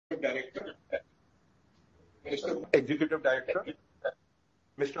Director, Mr. Executive Director,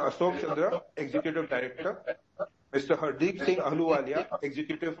 Mr. Ashok Chandra, Executive Director, Mr. Hardeep Singh Ahluwalia,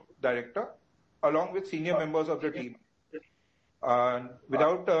 Executive Director, along with senior members of the team.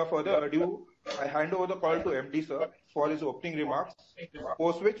 Without further ado, I hand over the call to MD sir for his opening remarks,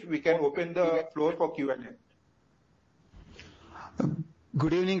 post which we can open the floor for Q&A.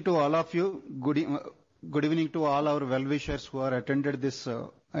 Good evening to all of you. Good evening to all our well-wishers who are attended this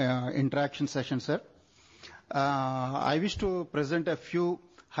interaction session, sir. I wish to present a few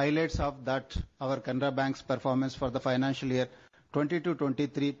highlights of that our Canara Bank's performance for the financial year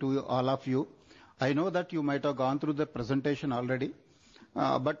 22-23 to all of you. I know that you might have gone through the presentation already,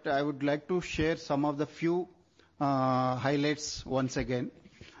 but I would like to share some of the few highlights once again.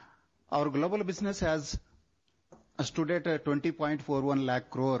 Our global business has stood at 20.41 lakh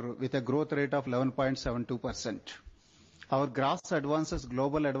crore with a growth rate of 11.72%. Our gross advances,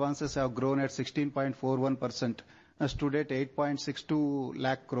 global advances have grown at 16.41%, stood at 8.62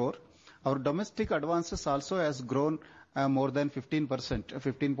 lakh crore. Our domestic advances also has grown more than 15%,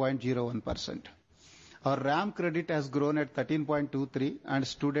 15.01%. Our RAM credit has grown at 13.23 and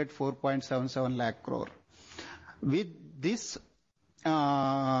stood at 4.77 lakh crore. With this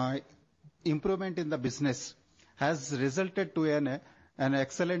improvement in the business has resulted to an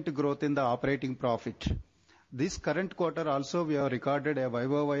excellent growth in the operating profit. This current quarter also we have recorded a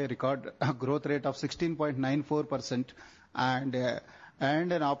YOY record growth rate of 16.94% and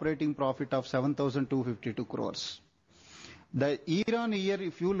an operating profit of 7,252 crores. The year on year,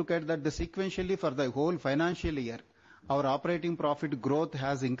 if you look at that, the sequentially for the whole financial year, our operating profit growth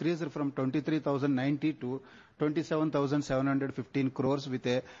has increased from 23,090 to 27,715 crores with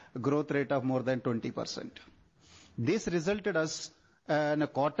a growth rate of more than 20%. This resulted us in a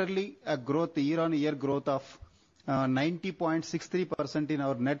quarterly growth, year-on-year growth of 90.63% in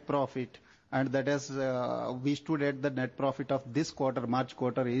our net profit, and that is we stood at the net profit of this quarter, March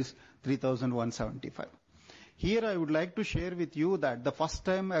quarter, is 3,175. Here I would like to share with you that the first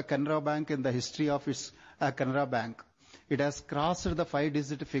time a Canara Bank in the history of its Canara Bank, it has crossed the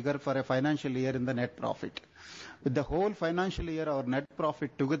 5-digit figure for a financial year in the net profit. With the whole financial year, our net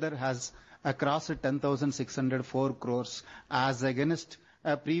profit together has across 10,604 crores as against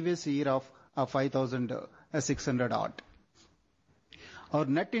a previous year of 5,600 odd. Our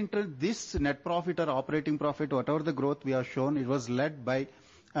net interest, this net profit or operating profit, whatever the growth we have shown, it was led by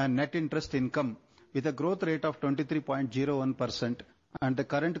net interest income with a growth rate of 23.01%, and the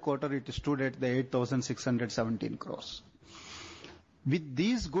current quarter it stood at the 8,617 crores. With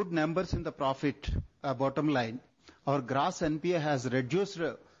these good numbers in the profit bottom line, our gross NPA has reduced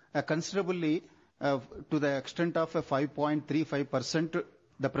considerably to the extent of 5.35%.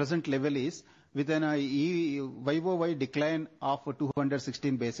 The present level is with an YOY decline of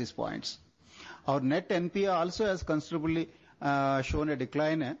 216 basis points. Our net NPA also has considerably shown a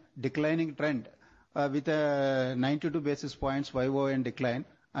declining trend with a 92 basis points YOY decline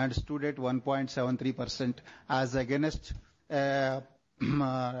and stood at 1.73% as against a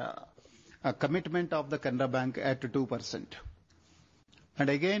commitment of the Canara Bank at 2%. And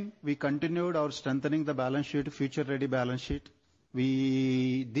again, we continued our strengthening the balance sheet, future-ready balance sheet.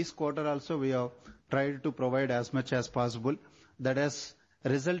 This quarter also we have tried to provide as much as possible. That has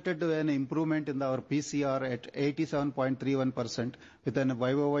resulted in an improvement in our PCR at 87.31% with an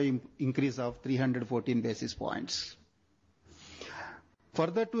YOY increase of 314 basis points.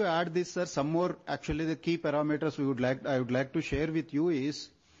 Further to add this, sir, some more actually the key parameters I would like to share with you is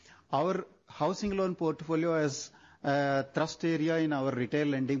our housing loan portfolio as thrust area in our retail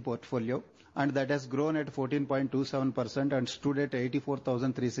lending portfolio, and that has grown at 14.27% and stood at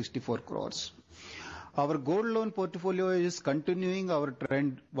 84,364 crores. Our gold loan portfolio is continuing our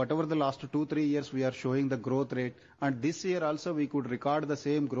trend. Whatever the last 2-3 years we are showing the growth rate, and this year also we could record the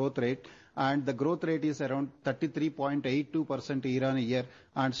same growth rate, and the growth rate is around 33.82% year on year,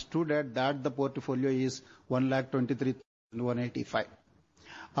 and stood at that the portfolio is 1,23,185.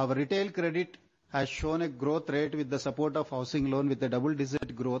 Our retail credit has shown a growth rate with the support of housing loan with a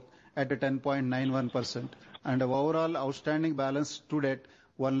double-digit growth at 10.91%, and our overall outstanding balance stood at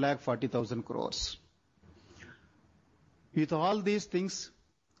 1,40,000 crores. With all these things,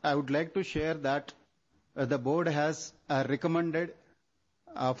 I would like to share that the board has recommended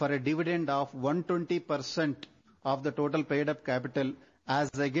for a dividend of 120% of the total paid up capital as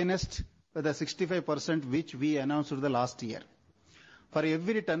against the 65% which we announced the last year. For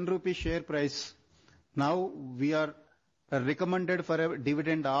every 10 rupee share price, now we are recommended for a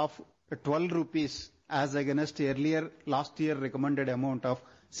dividend of 12 rupees as against earlier last year recommended amount of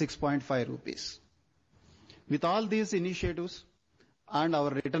 6.5 rupees. With all these initiatives, and our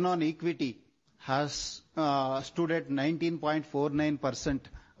return on equity has stood at 19.49%,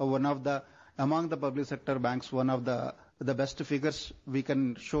 one of the among the public sector banks, one of the best figures we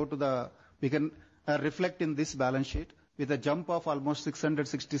can show to the reflect in this balance sheet with a jump of almost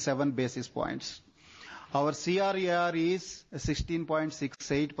 667 basis points. Our CRAR is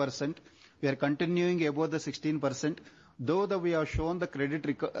 16.68%. We are continuing above the 16%. Though we have shown the credit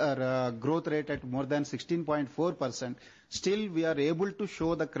growth rate at more than 16.4%, still we are able to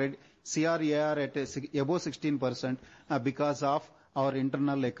show the CRAR at above 16% because of our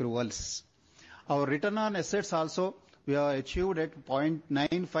internal accruals. Our return on assets also we have achieved at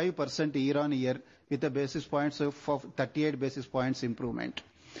 0.95% year on year with a basis points of 38 basis points improvement.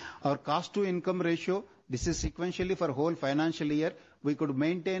 Our cost to income ratio, this is sequentially for whole financial year, we could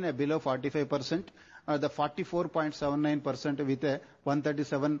maintain a below 45%, the 44.79% with a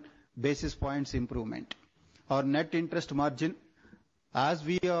 137 basis points improvement. Our net interest margin, as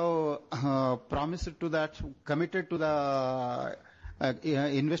we have promised to that, committed to the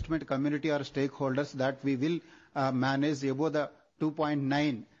investment community or stakeholders that we will manage above the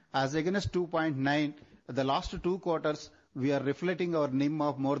 2.9 as against 2.9. The last 2 quarters we are reflecting our NIM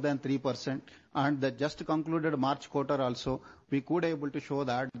of more than 3%, and the just concluded March quarter also we could able to show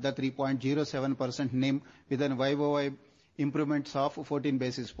that the 3.07% NIM with an YOY improvements of 14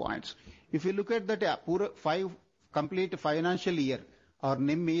 basis points. If you look at that complete financial year, our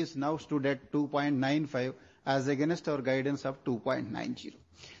NIM is now stood at 2.95 as against our guidance of 2.90.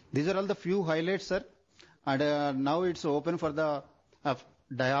 These are all the few highlights, sir. And now it's open for the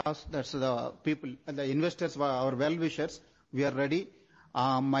dais, that's the people, the investors, our well-wishers. We are ready.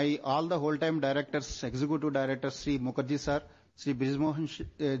 All the whole-time directors, executive directors, Sri Mukherjee sir, Sri Bijmohan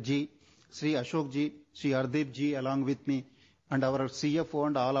ji, Sri Ashok ji, Sri Hardeep ji, along with me, and our CFO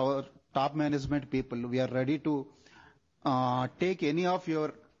and all our top management people, we are ready to take any of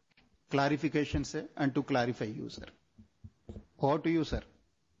your clarifications and to clarify you, sir. Over to you, sir.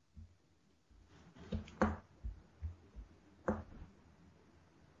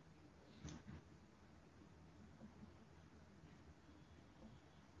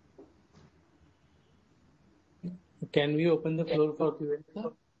 Can we open the floor for Q&A, sir?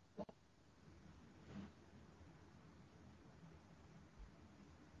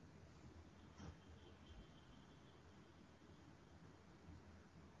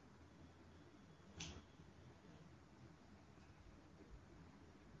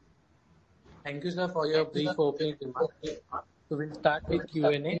 Thank you, sir, for your brief opening remarks. So we'll start with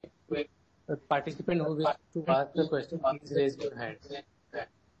Q&A. The participant who wishes to ask the question, please raise your hand.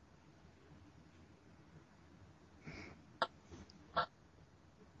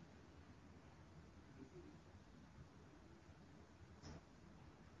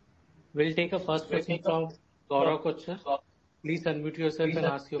 We'll take a first question from Gaurav Kochhar. Please unmute yourself and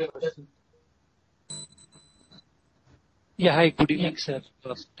ask your question. Yeah, hi, good evening, sir.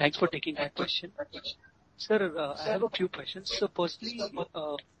 Thanks for taking my question. Sir, I have a few questions. So firstly,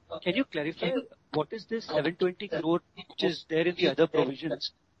 can you clarify what is this 720 crore which is there in the other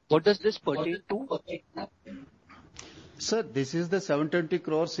provisions? What does this pertain to? Sir, this is the 720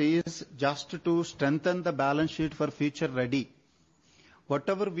 crores is just to strengthen the balance sheet for future ready.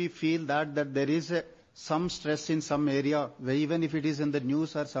 Whatever we feel that there is some stress in some area, even if it is in the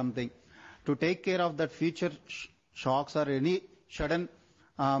news or something, to take care of that future shocks or any sudden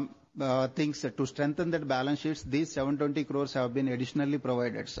things to strengthen that balance sheets, these 720 crores have been additionally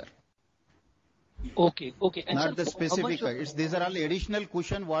provided, sir. Okay. And not sir, the specific. These are all additional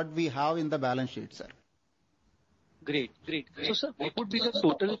cushion what we have in the balance sheet, sir. Great. So, sir, what would be the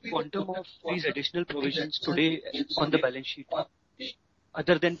total quantum of these additional provisions today on the balance sheet,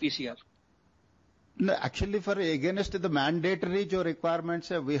 other than PCR? No, actually, for against the mandatory requirements,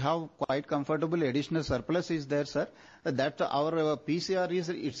 we have quite comfortable additional surplus is there, sir. That our PCR is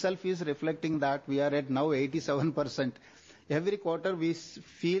itself is reflecting that we are at now 87%. Every quarter we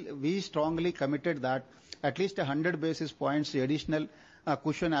strongly committed that at least 100 basis points additional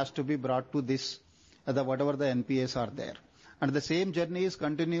cushion has to be brought to this, whatever the NPAs are there. And the same journey is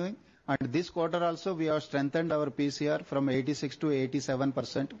continuing. And this quarter also we have strengthened our PCR from 86 to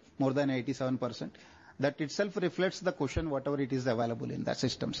 87%, more than 87%. That itself reflects the cushion, whatever it is available in that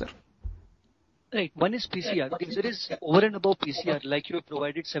system, sir. Right. One is PCR. If there is over and above PCR, like you have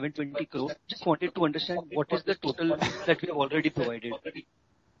provided 720 crore, just wanted to understand what is the total that we have already provided.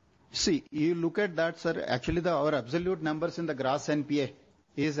 See, you look at that, sir. Actually, our absolute numbers in the gross NPA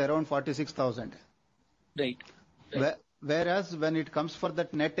is around 46,000. Right. Whereas when it comes for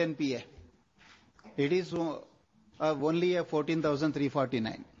that net NPA, it is only a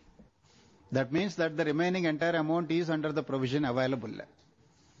 14,349. That means that the remaining entire amount is under the provision available.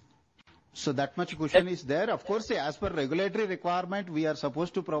 So that much cushion is there. Of course, as per regulatory requirement, we are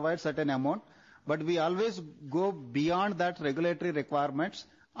supposed to provide certain amount, but we always go beyond that regulatory requirements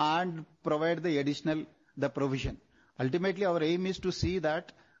and provide the additional, the provision. Ultimately, our aim is to see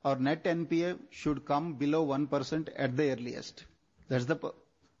that our net NPA should come below 1% at the earliest. That's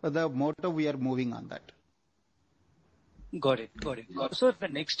the motto we are moving on that. Got it. So the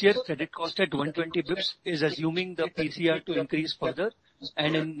next year credit cost at 120 bips is assuming the PCR to increase further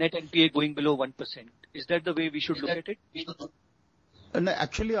and in net NPA going below 1%. Is that the way we should look at it? And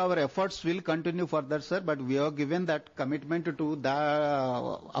actually, our efforts will continue further, sir, but we have given that commitment to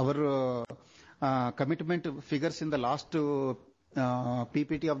our commitment figures in the last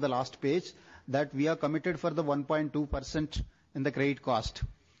PPT of the last page, that we are committed for the 1.2% in the credit cost.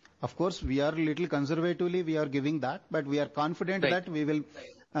 Of course, we are little conservatively, we are giving that, but we are confident that we will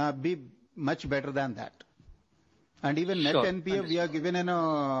be much better than that. And even net NPA, we are given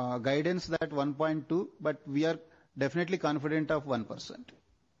a guidance that 1.2, but we are definitely confident of 1%.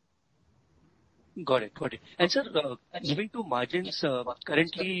 Got it. And sir, moving to margins,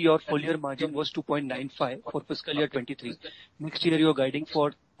 currently your full year margin was 2.95 for fiscal year 23. Next year you are guiding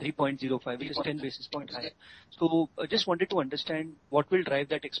for 3.05, which is 10 basis point higher. So I just wanted to understand what will drive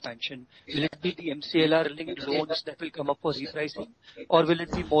that expansion. Will it be the MCLR linked loans that will come up for repricing, or will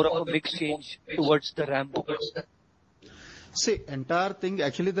it be more of a mix change towards the RAM book? See, entire thing,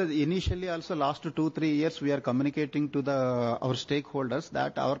 actually initially also last 2-3 years we are communicating to our stakeholders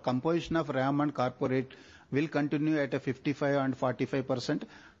that our composition of RAM and corporate will continue at a 55 and 45%,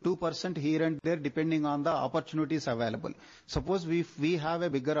 2% here and there depending on the opportunities available. Suppose if we have a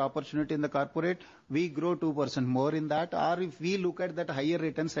bigger opportunity in the corporate, we grow 2% more in that, or if we look at that higher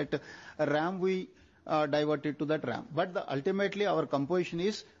returns at RAM, we divert it to that RAM. But ultimately our composition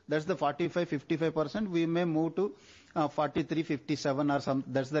is, that's the 45-55%, we may move to 43-57 or some,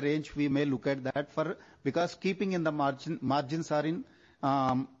 that's the range we may look at that for, because keeping in the margins are in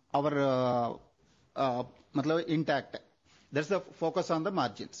our intact. That's the focus on the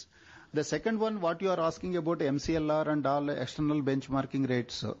margins. The second one, what you are asking about MCLR and all external benchmarking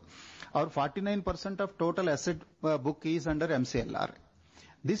rates, our 49% of total asset book is under MCLR.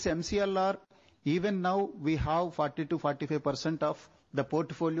 This MCLR, even now we have 40-45% of the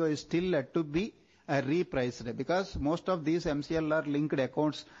portfolio is still yet to be repriced, because most of these MCLR linked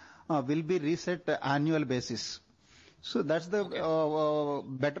accounts will be reset annual basis. So that's the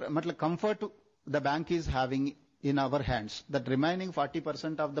better comfort the bank is having in our hands. That remaining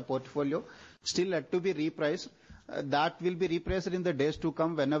 40% of the portfolio still yet to be repriced. That will be repriced in the days to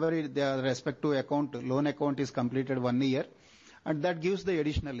come whenever the respective account, loan account is completed 1 year, and that gives the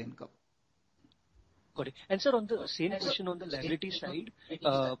additional income. Got it. And sir, on the same question on the liability side,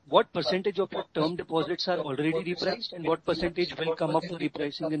 what percentage of your term deposits are already repriced and what percentage will come up for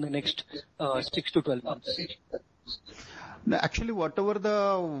repricing in the next 6 to 12 months? Actually, whatever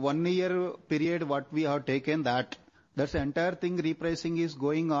the 1 year period what we have taken, that's the entire thing repricing is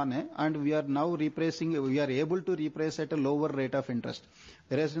going on, and we are now repricing, we are able to reprice at a lower rate of interest.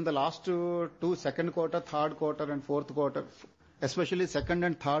 Whereas in the last second quarter, third quarter and fourth quarter, especially second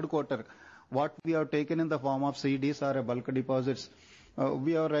and third quarter, what we have taken in the form of CDs or bulk deposits,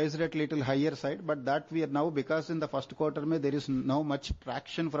 we have raised at little higher side, but that we are now, because in the first quarter there is no much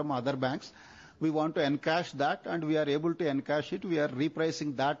traction from other banks, we want to encash that, and we are able to encash it. We are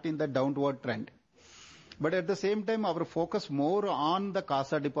repricing that in the downward trend. But at the same time, our focus more on the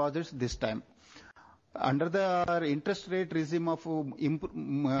CASA deposits this time. Under the interest rate regime of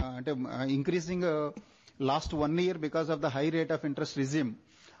increasing last 1 year because of the high rate of interest regime,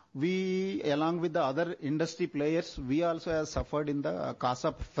 we, along with the other industry players, we also have suffered in the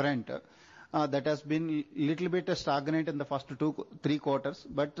CASA front. That has been little bit stagnant in the first 2-3 quarters,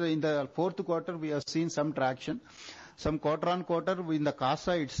 but in the fourth quarter we have seen some traction. Some quarter on quarter in the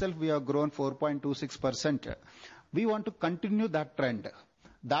CASA itself we have grown 4.26%. We want to continue that trend.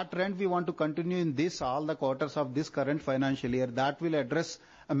 That trend we want to continue in all the quarters of this current financial year. That will address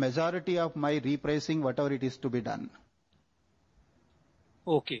a majority of my repricing, whatever it is to be done.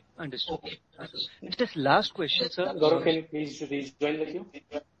 Okay, understood. Just last question, sir. Gaurav, can you please rejoin the queue?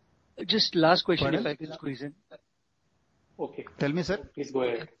 Just last question, if I can squeeze in. Okay. Tell me, sir. Please go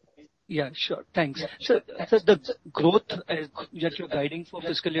ahead. Yeah, sure. Thanks. So the growth that you're guiding for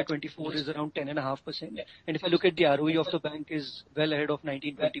fiscal year 24 is around 10.5%. And if I look at the ROE of the bank is well ahead of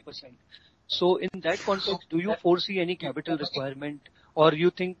 19-20%. So in that context, do you foresee any capital requirement, or you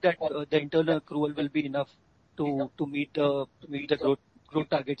think that the internal accrual will be enough to meet the growth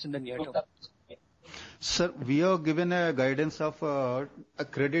targets in the near term? Sir, we have given a guidance of a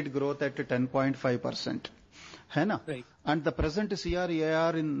credit growth at 10.5%. है ना? Right. And the present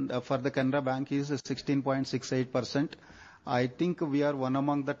CRAR for the Canara Bank is 16.68%. I think we are one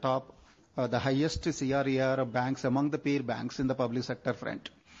among the top, the highest CRAR of banks among the peer banks in the public sector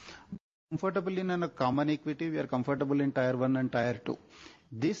front. Comfortable in a common equity, we are comfortable in Tier 1 and Tier 2.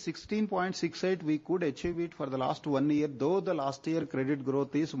 This 16.68, we could achieve it for the last 1 year, though the last year credit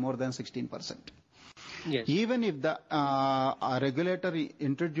growth is more than 16%. Yes. Even if the regulator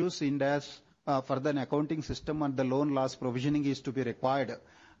introduced Ind AS for the accounting system and the loan loss provisioning is to be required,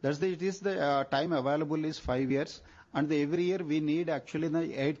 it is the time available is 5 years, and every year we need actually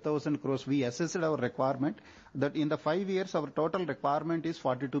the 8,000 crores. We assessed our requirement that in the 5 years our total requirement is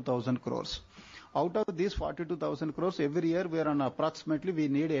 42,000 crores. Out of these 42,000 crores, every year we are on approximately we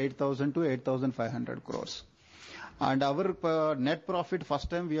need 8,000 to 8,500 crores. And our net profit first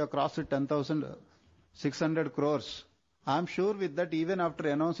time we have crossed 10,600 crores. I am sure with that even after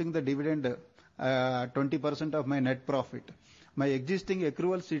announcing the dividend 20% of my net profit, my existing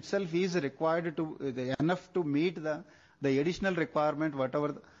accruals itself is required to enough to meet the additional requirement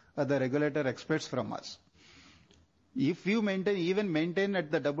whatever the regulator expects from us. If you maintain at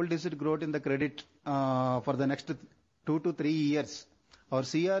the double-digit growth in the credit for the next 2 to 3 years, our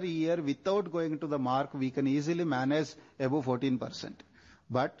CRE year without going to the mark, we can easily manage above 14%.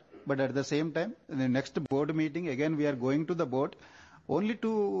 But at the same time, in the next board meeting, again we are going to the board only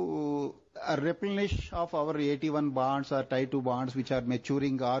to replenish of our 81 bonds or Tier 2 bonds which are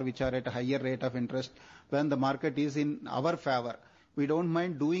maturing or which are at a higher rate of interest when the market is in our favor. We don't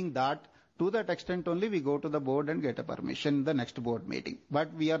mind doing that. To that extent only we go to the board and get a permission in the next board meeting.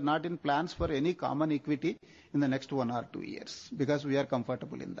 But we are not in plans for any common equity in the next 1 or 2 years because we are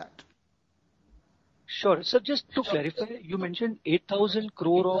comfortable in that. Sure. So just to clarify, you mentioned 8,000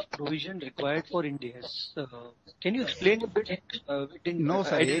 crore of provision required for Ind AS. Can you explain a bit? No,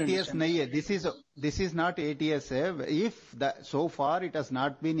 sir. ATS nahi hai. This is not ATS. If so far it has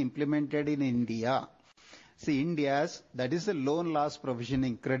not been implemented in India. See, India's, that is the loan loss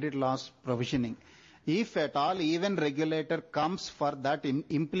provisioning, credit loss provisioning. If at all even regulator comes for that,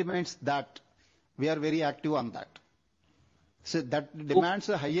 implements that, we are very active on that. So that demands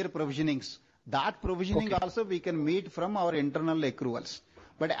a higher provisionings. That provisioning also we can meet from our internal accruals.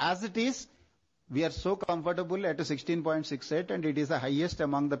 But as it is, we are so comfortable at a 16.68 and it is the highest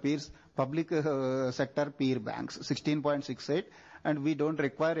among the peers, public sector peer banks, 16.68, and we don't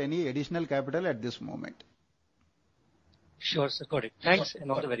require any additional capital at this moment. Sure, sir. Got it. Thanks and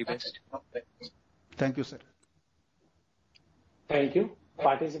all the very best. Thank you, sir. Thank you.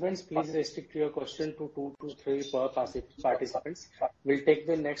 Participants, please restrict your question to 2 to 3 per participants. We'll take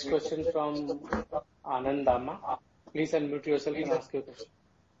the next question from Anand Dama. Please unmute yourself and ask your question.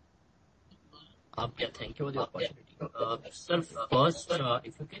 Yeah, thank you for the opportunity. Sir, first,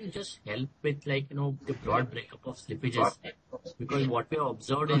 if you can just help with the broad breakup of slippages, because what we have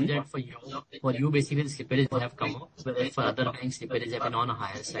observed is that for you basically the slippages have come up, whereas for other banks slippages have been on a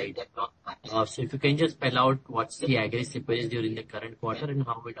higher side. So if you can just spell out what's the aggregate slippages during the current quarter and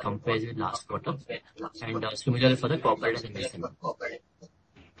how it compares with last quarter, and similarly for the corporate and MSME.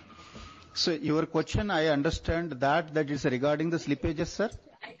 So your question, I understand that is regarding the slippages, sir,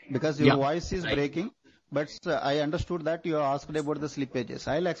 because your voice is breaking. But I understood that you asked about the slippages.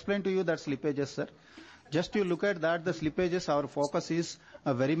 I'll explain to you that slippages, sir. Just you look at that, the slippages, our focus is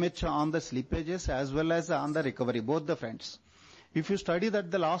very much on the slippages as well as on the recovery, both the fronts. If you study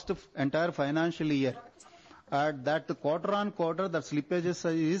that the last entire financial year, that quarter on quarter, the slippages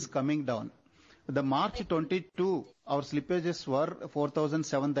is coming down. The March 22, our slippages were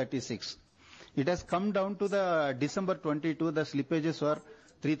 4,736. It has come down to the December 22, the slippages were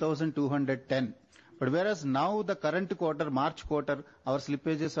 3,210. But whereas now the current quarter, March quarter, our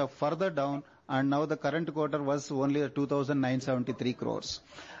slippages are further down, and now the current quarter was only 2,973 crores.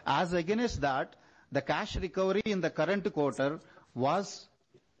 As against that, the cash recovery in the current quarter was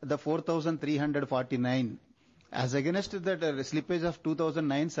the 4,349. As against the slippage of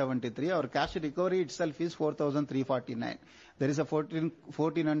 2,973, our cash recovery itself is 4,349. There is a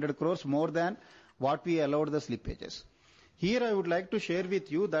 1,400 crores more than what we allowed the slippages. Here I would like to share with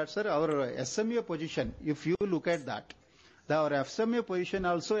you that, sir, our SMA position, if you look at that, our SMA position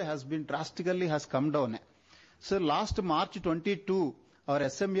also has been drastically has come down. So last March 22, our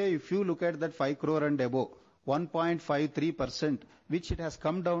SMA, if you look at that 5 crore and above, 1.53%, which it has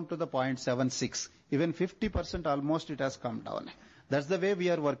come down to the 0.76. Even 50% almost it has come down. That's the way we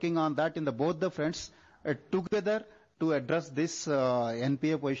are working on that in the both the fronts together to address this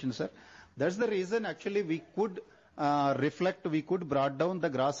NPA position, sir. That's the reason actually we could we could brought down the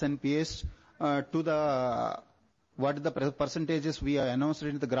gross NPAs to the what the percentages we announced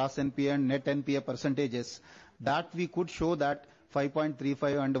in the gross NPA and net NPA percentages, that we could show that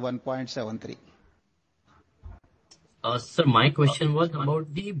 5.35 and 1.73. Sir, my question was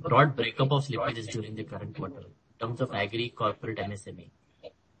about the broad breakup of slippages during the current quarter in terms of agri, corporate, MSME.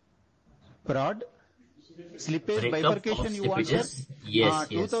 Broad slippage Breakup bifurcation of you want, sir? slippages? Yes,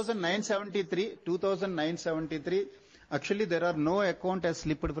 yes. 2973, actually there are no account as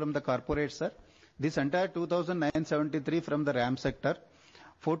slipped from the corporate, sir. This entire 2973 from the RAM sector,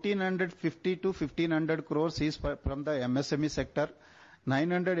 1450 to 1500 crores is from the MSME sector,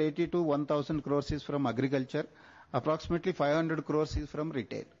 980 to 1000 crores is from agriculture, approximately 500 crores is from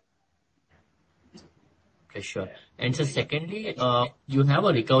retail. Okay, sure. And so secondly, you have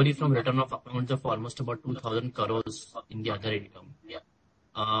a recovery from return of accounts of almost about 2,000 crores in the other income.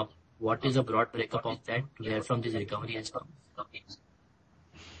 What is the broad breakup of that? Where from this recovery has come?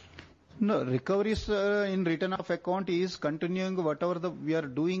 No, recoveries in return of account is continuing whatever we are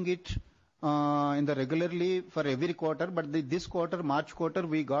doing it in the regularly for every quarter, but this quarter, March quarter,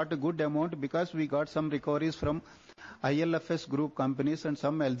 we got a good amount because we got some recoveries from ILFS group companies and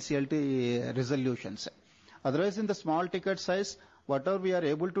some LCLT resolutions. Otherwise, in the small ticket size, whatever we are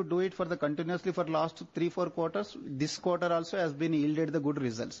able to do it for the continuously for last 3-4 quarters, this quarter also has been yielded the good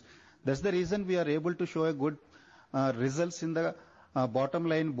results. That's the reason we are able to show a good results in the bottom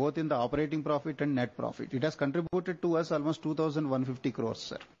line, both in the operating profit and net profit. It has contributed to us almost 2,150 crores,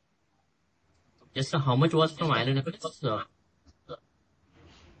 sir. Yes, sir. How much was from ILFS?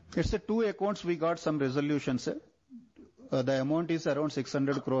 It's 2 accounts we got some resolutions, sir. The amount is around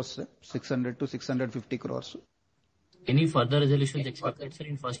 600 crores, sir. 600 to 650 crores. Any further resolutions expected, sir,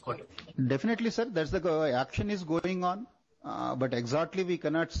 in first quarter? Definitely, sir. That's the action is going on. But exactly we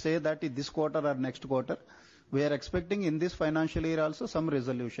cannot say that in this quarter or next quarter. We are expecting in this financial year also some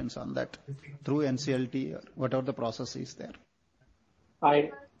resolutions on that through NCLT or whatever the process is there.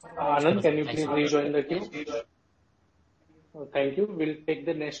 Anand, can you please rejoin the queue? Thank you. We'll take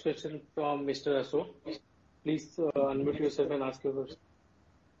the next question from Mr. Ashok. Please unmute yourself and ask your question.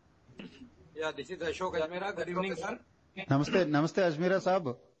 Yeah, this is Ashok Ajmera. Good evening, sir. Namaste, Ajmera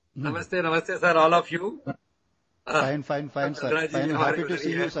Saab. Namaste, sir, all of you. Fine, sir. Fine, happy to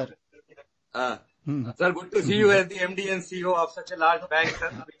see you, sir. Sir, good to see you as the MD and CEO of such a large bank,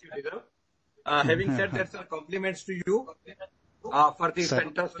 sir, which you deserve. Having said that, sir, compliments to you for the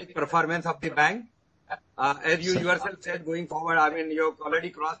fantastic performance of the bank. As you yourself said, going forward, I mean, you have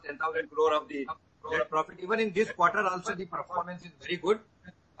already crossed 10,000 crore of the net profit. Even in this quarter also, the performance is very good.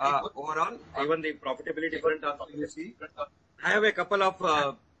 Overall, even the profitability front also you see. I have a couple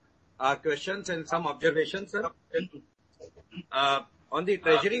of questions and some observations, sir. On the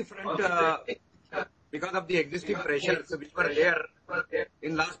treasury front, because of the existing pressures which were there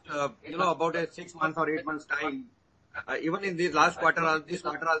in last, about a 6 months or 8 months time, even in this last quarter, this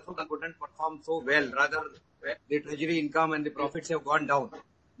quarter also we couldn't perform so well. Rather, the treasury income and the profits have gone down.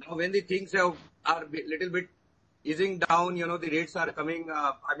 Now, when the things are little bit easing down, the rates are coming,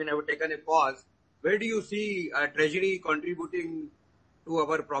 have taken a pause. Where do you see treasury contributing to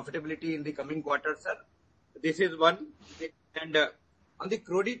our profitability in the coming quarters, sir? This is one. And on the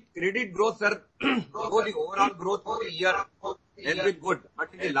credit growth, sir, though the overall growth for the year has been good,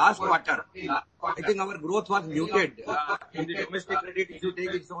 but in the last quarter, I think our growth was muted. In the domestic credit, if you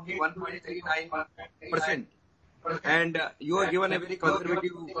take, it's only 1.39%. And you are given a very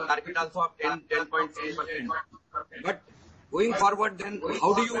conservative target also of 10.3%. But going forward, then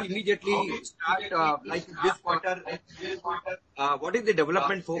how do you immediately start, like this quarter? What is the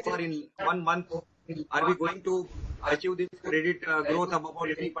development so far in 1 month? Are we going to achieve this credit growth of about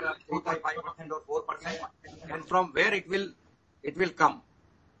 3.5% or 4%? And from where it will come?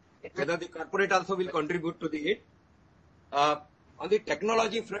 Whether the corporate also will contribute to it. On the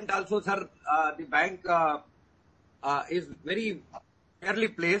technology front also, sir, the bank is very fairly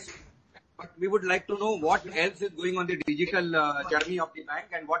placed. But we would like to know what else is going on the digital journey of the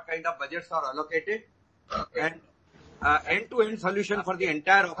bank and what kind of budgets are allocated. And end-to-end solution for the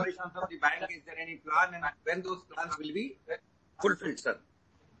entire operations of the bank, is there any plan and when those plans will be fulfilled, sir?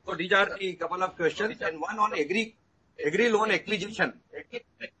 So these are the couple of questions. And one on agri loan acquisition.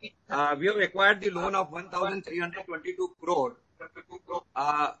 We have acquired the loan of 1,322 crore.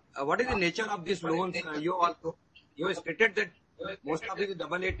 What is the nature of these loans? You have stated that most of it is AA,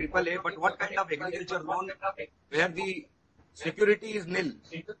 AAA, but what kind of agriculture loan where the security is nil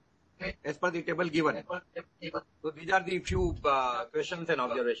as per the table given? So these are the few questions and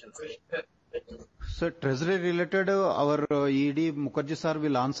observations. So treasury related, our ED Mukherjee sir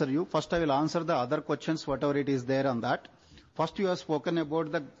will answer you. First I will answer the other questions, whatever it is there on that. First you have spoken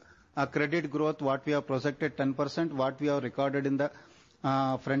about the credit growth, what we have projected 10%, what we have recorded in the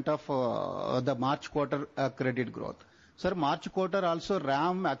front of the March quarter credit growth. Sir, March quarter also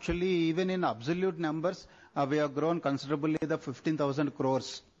RAM actually even in absolute numbers we have grown considerably the 15,000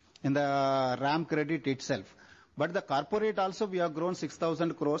 crores in the RAM credit itself. But the corporate also we have grown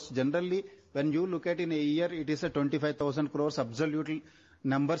 6,000 crores. Generally, when you look at in a year, it is a 25,000 crores absolute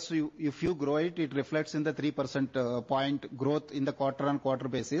numbers. If you grow it, it reflects in the 3% point growth in the quarter-on-quarter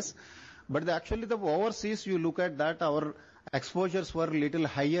basis. But actually the overseas, you look at that, our exposures were little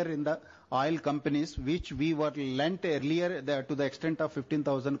higher in the oil companies, which we were lent earlier to the extent of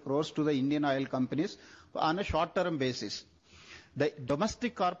 15,000 crores to the Indian oil companies on a short-term basis. The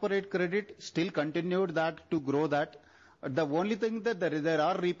domestic corporate credit still continued that to grow that. The only thing that there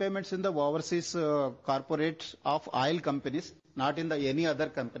are repayments in the overseas corporates of oil companies, not in the any other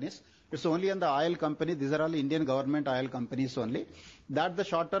companies. It's only in the oil company. These are all Indian government oil companies only. That the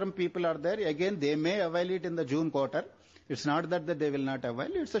short-term people are there. Again, they may avail it in the June quarter. It's not that they will not avail.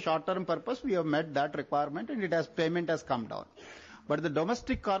 It's a short-term purpose. We have met that requirement and payment has come down. But the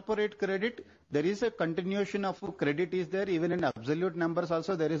domestic corporate credit, there is a continuation of credit is there. Even in absolute numbers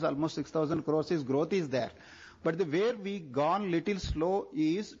also, there is almost 6,000 crores growth is there. But where we gone little slow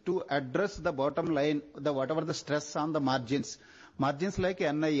is to address the bottom line, whatever the stress on the margins. Margins like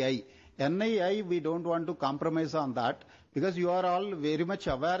NII. NII, we don't want to compromise on that because you are all very much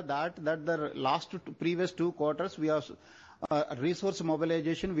aware that the previous 2 quarters we have resource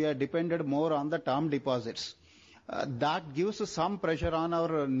mobilization, we are depended more on the term deposits. That gives some pressure on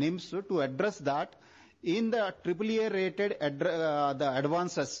our NIMs to address that. In the AAA rated the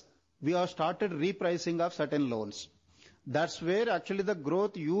advances, we have started repricing of certain loans. That's where actually the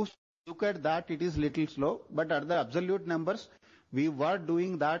growth, you look at that, it is little slow, but at the absolute numbers, we were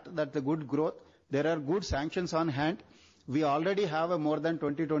doing that's the good growth. There are good sanctions on hand. We already have more than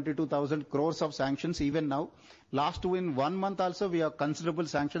 22,000 crores of sanctions even now. In 1 month also, we have considerable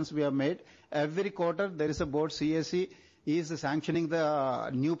sanctions we have made. Every quarter, there is a board CAC is sanctioning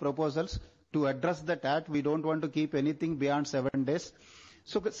the new proposals to address the TAT. We don't want to keep anything beyond 7 days.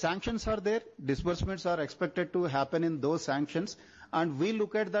 So sanctions are there. Disbursements are expected to happen in those sanctions. And we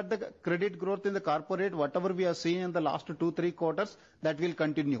look at that the credit growth in the corporate, whatever we have seen in the last 2-3 quarters, that will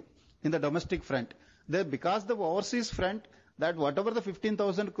continue in the domestic front. Because the overseas front, that whatever the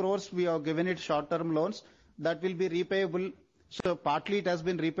 15,000 crores we have given it short-term loans, that will be repayable. So partly it has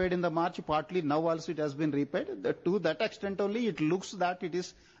been repaid in the March, partly now also it has been repaid. To that extent only, it looks that it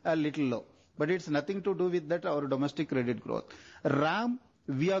is a little low. But it's nothing to do with that our domestic credit growth. RAM,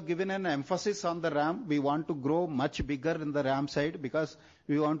 we have given an emphasis on the RAM. We want to grow much bigger in the RAM side because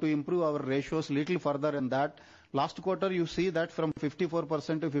we want to improve our ratios little further in that. Last quarter, you see that from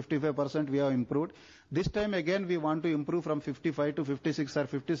 54% to 55% we have improved. This time again, we want to improve from 55 to 56 or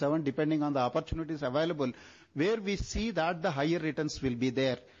 57, depending on the opportunities available, where we see that the higher returns will be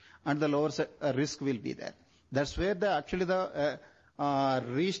there and the lower risk will be there. That's where actually the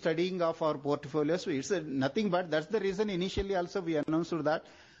restudying of our portfolios, it's nothing but that's the reason initially also we announced that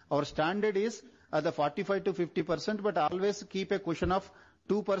our standard is the 45 to 50%, but always keep a cushion of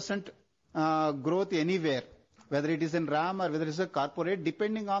 2% growth anywhere, whether it is in RAM or whether it is a corporate,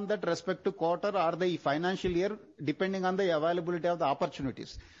 depending on that respective quarter or the financial year, depending on the availability of the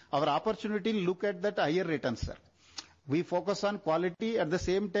opportunities. Our opportunity look at that higher returns, sir. We focus on quality at the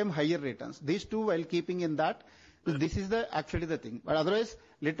same time higher returns. These two while keeping in that, this is actually the thing. But otherwise,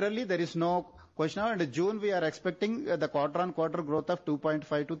 literally there is no question. And in June we are expecting the quarter-on-quarter growth of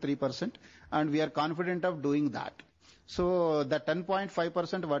 2.5 to 3%, and we are confident of doing that. So the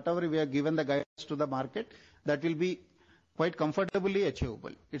 10.5%, whatever we have given the guidance to the market, that will be quite comfortably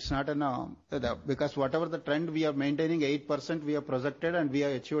achievable. It's not because whatever the trend we are maintaining 8% we have projected and we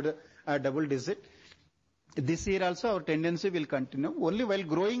have achieved a double digit. This year also our tendency will continue. Only while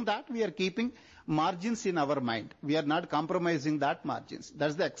growing that we are keeping margins in our mind. We are not compromising that margins.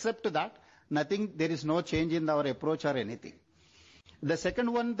 That's the except that nothing, there is no change in our approach or anything. The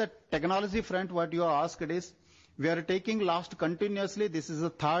second one, the technology front, what you have asked is, we are taking last continuously, this is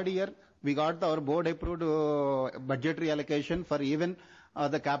the 3rd year, we got our board approved budgetary allocation for even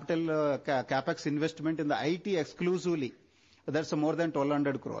the capital capex investment in the IT exclusively. That's more than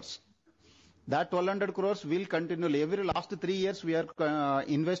 1,200 crores. That 1,200 crores will continue. Every last 3 years we are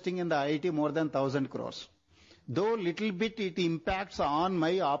investing in the IT more than 1,000 crores. Though little bit it impacts on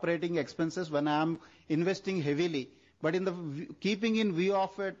my operating expenses when I am investing heavily, but in the keeping in view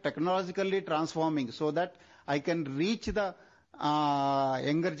of technologically transforming so that I can reach the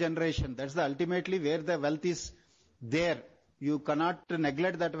younger generation. That's the ultimately where the wealth is there. you cannot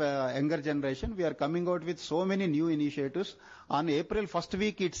neglect that younger generation. We are coming out with so many new initiatives. On April 1st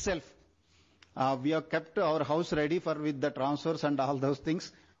week itself, we have kept our house ready with the transfers and all those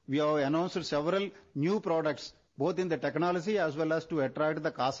things. We have announced several new products, both in the technology as well as to attract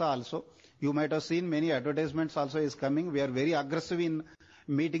the CASA also. You might have seen many advertisements also is coming. We are very aggressive in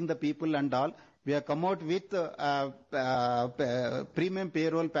meeting the people and all. We have come out with premium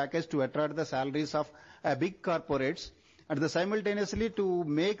payroll package to attract the salaries of big corporates. And simultaneously, to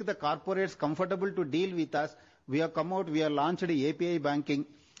make the corporates comfortable to deal with us, we have launched API banking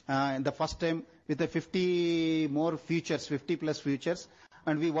in the first time with 50 more features, 50 plus features.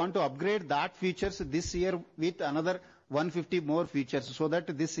 And we want to upgrade that features this year with another 150 more features, so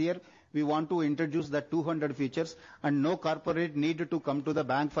that this year we want to introduce the 200 features and no corporate need to come to the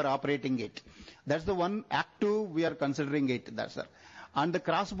bank for operating it. That's the one active we are considering it. That's sir. And the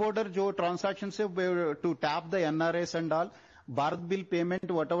cross-border transactions to tap the NRS and all, Bharat Bill payment,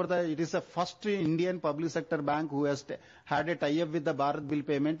 it is the first Indian public sector bank who has had a tie-up with the Bharat Bill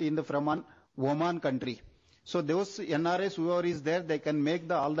payment from Oman country. So those NRS whoever is there, they can make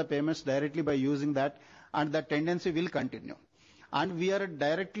all the payments directly by using that, and the tendency will continue. And we are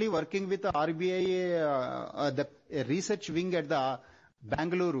directly working with the RBI, the research wing at the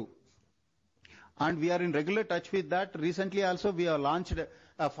Bangalore. And we are in regular touch with that. Recently also we have launched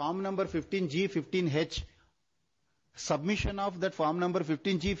a form number 15G, 15H. Submission of that form number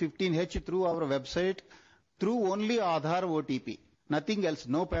 15G, 15H through our website, through only Aadhaar OTP. Nothing else,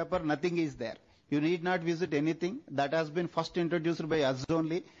 no paper, nothing is there. You need not visit anything. That has been first introduced by us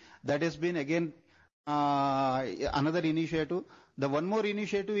only. That has been again another initiative. The one more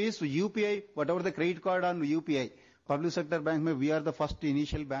initiative is UPI, whatever the credit card on UPI. Public sector bank, we are the first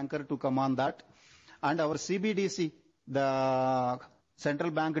initial banker to come on that. And our CBDC, the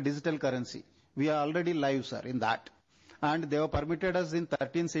central bank digital currency, we are already live, sir, in that. And they have permitted us in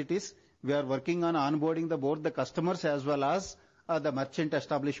 13 cities. We are working on onboarding both the customers as well as the merchant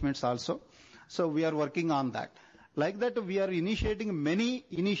establishments also. So we are working on that. Like that, we are initiating many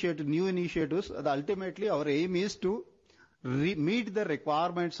new initiatives. Ultimately, our aim is to meet the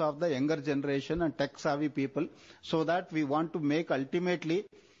requirements of the younger generation and tech-savvy people, so that we want to make ultimately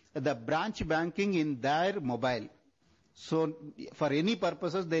the branch banking in their mobile. So for any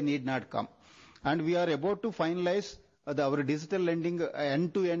purposes, they need not come. And we are about to finalize our digital lending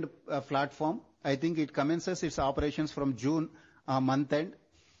end-to-end platform. I think it commences its operations from June month end.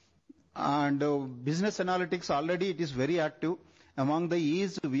 And business analytics already it is very active. Among the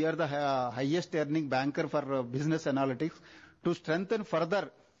East, we are the highest earning banker for business analytics. To strengthen further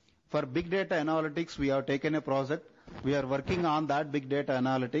for big data analytics, we have taken a project. We are working on that big data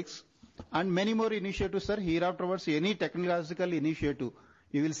analytics. And many more initiatives, sir. Hereafterwards, any technological initiative,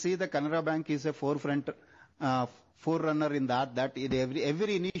 you will see the Canara Bank is a forerunner in that. That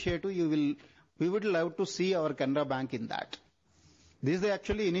every initiative we would love to see our Canara Bank in that. These are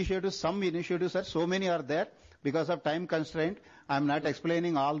actually initiatives. Some initiatives, sir. So many are there. Because of time constraint, I am not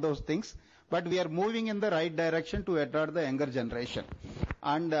explaining all those things. But we are moving in the right direction to attract the younger generation.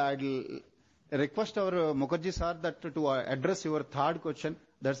 And I'll request our Mukherjee sir that to address your third question.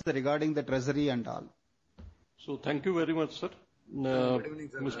 That's regarding the treasury and all. So thank you very much, sir.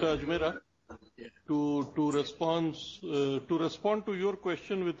 Mr. Ajmera, to respond to your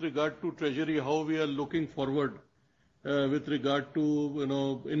question with regard to treasury, how we are looking forward with regard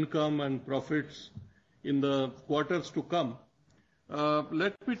to income and profits in the quarters to come.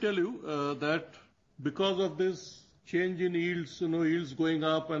 Let me tell you that because of this change in yields, yields going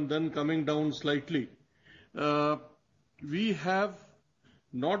up and then coming down slightly, we have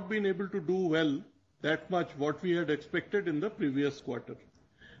not been able to do well that much what we had expected in the previous quarter.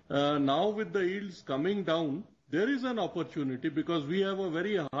 Now with the yields coming down, there is an opportunity because we have a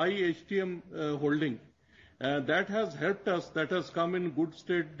very high HTM holding. That has helped us, that has come in good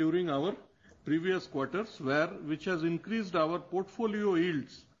state during our previous quarters, which has increased our portfolio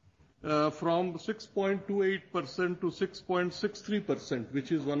yields from 6.28% to 6.63%,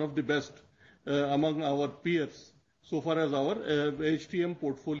 which is one of the best among our peers, so far as our HTM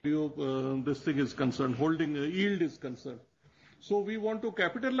portfolio this thing is concerned, holding yield is concerned. So we want to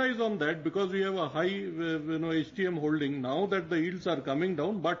capitalize on that because we have a high HTM holding now that the yields are coming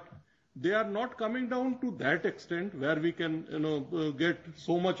down, but they are not coming down to that extent where we can get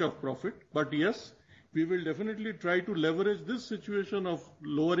so much of profit. But yes, we will definitely try to leverage this situation of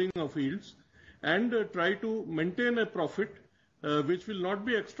lowering of yields and try to maintain a profit which will not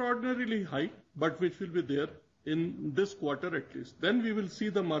be extraordinarily high, but which will be there in this quarter at least. Then we will see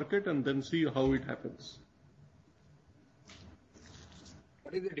the market and then see how it happens.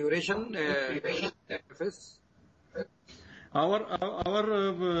 What is the duration?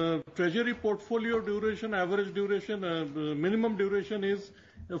 Our treasury portfolio duration, average duration, minimum duration is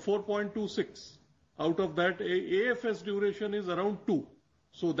 4.26. Out of that, AFS duration is around 2.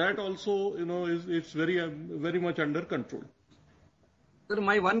 So that also, it's very much under control. Sir,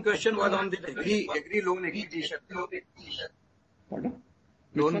 my one question was on the agri loan acquisition. Pardon?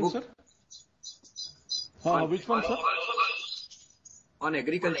 Loan Which book. one, sir? Which one, sir? On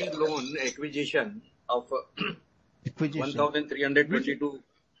agriculture loan acquisition of 1,322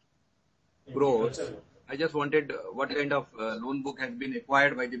 crores. I just wanted what kind of loan book has been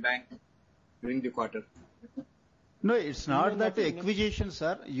acquired by the bank during the quarter. No, it's not that acquisition,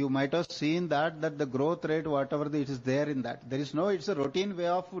 sir. You might have seen that the growth rate, whatever it is there in that. There is no, it's a routine way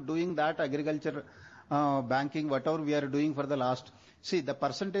of doing that agriculture banking, whatever we are doing for the last. See, the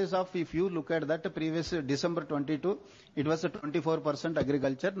percentage of, if you look at that previous December 22, it was a 24%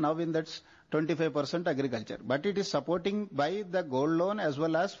 agriculture. Now in that's 25% agriculture. But it is supporting by the gold loan as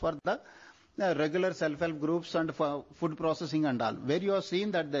well as for the regular self-help groups and for food processing and all. Where you have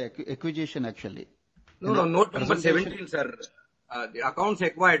seen that the acquisition actually. No, note number 17, sir. The accounts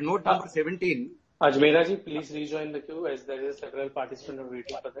acquired, note number 17. Ajmera ji, please rejoin the queue as there is several participants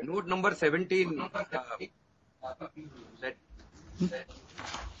waiting for that. Note number 17.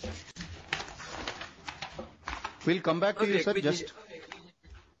 We'll come back to you, sir. Just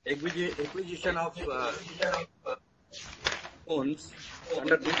acquisition of loans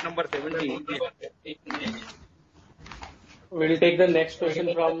under note number 17. We'll take the next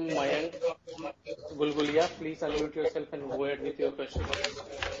question from Mayank Gulgulia. Please unmute yourself and go ahead with your question.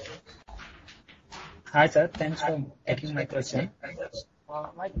 Hi, sir. Thanks for taking my question.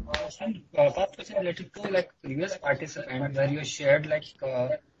 My question, first question related to like previous participant where you shared like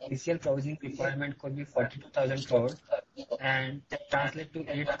ECL provisioning requirement could be 42,000 crores and that translate to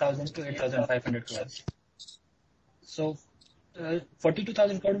 8,000 to 8,500 crores. So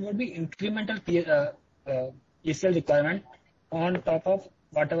 42,000 crores would be incremental ECL requirement on top of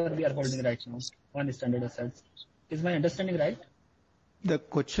whatever we are holding right now on standard assets. Is my understanding right? the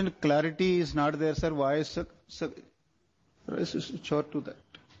question clarity is not there, sir. Why is short to that?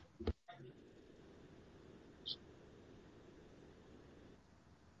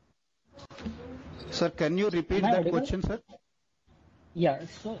 Sir, can you repeat that question, sir? Yeah,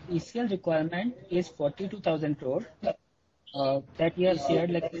 so ECL requirement is 42,000 crore that we have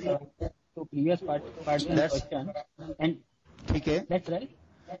shared like to previous question, and okay. That's right.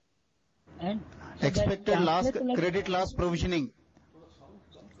 And so expected loss, credit loss provisioning.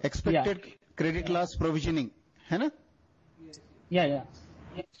 Expected credit loss provisioning, है ना? Yeah.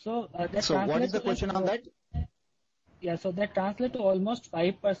 So what is the question on that? Yeah, so that translates to almost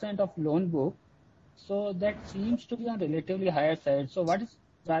 5% of loan book. So that seems to be on relatively higher side. So what is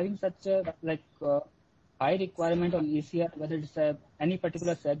driving such a high requirement on ECR, whether it's any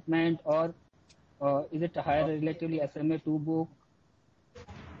particular segment or is it a higher relatively SMA2 book?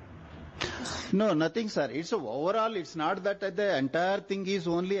 No, nothing, sir. It's overall, it's not that the entire thing is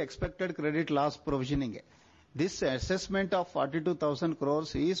only expected credit loss provisioning. This assessment of 42,000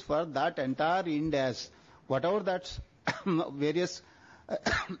 crores is for that entire Ind AS. Whatever that's various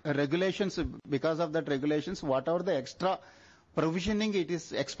regulations, because of that regulations, whatever the extra provisioning it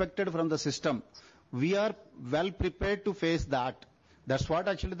is expected from the system, we are well prepared to face that. That's what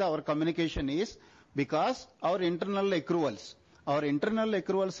actually our communication is, because our internal accruals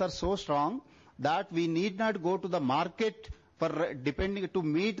are so strong that we need not go to the market for depending to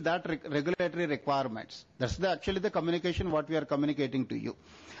meet that regulatory requirements. That's actually the communication what we are communicating to you.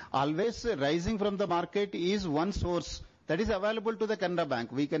 Always rising from the market is one source that is available to the Canara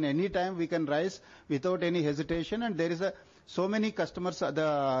Bank. We can anytime we can rise without any hesitation, and there is so many customers,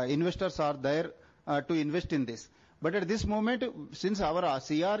 the investors are there to invest in this. But at this moment, since our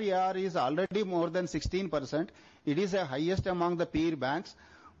CRAR is already more than 16%, it is the highest among the peer banks.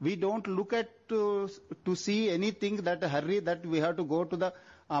 We don't look at to see anything that hurry that we have to go to the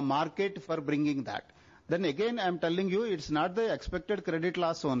market for bringing that. Then again, I am telling you, it's not the expected credit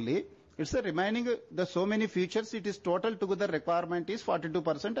loss only. It's the remaining, the so many features, it is total together requirement is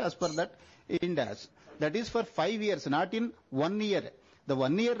 42% as per that Ind AS. That is for 5 years, not in 1 year. The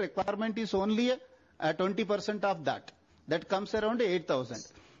 1 year requirement is only 20% of that. That comes around 8,000.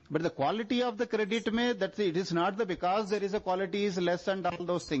 But the quality of the credit that it is not because there is a quality is less and all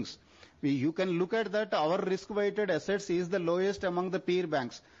those things. You can look at that our risk-weighted assets is the lowest among the peer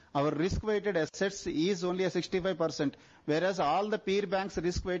banks. Our risk-weighted assets is only 65%, whereas all the peer banks'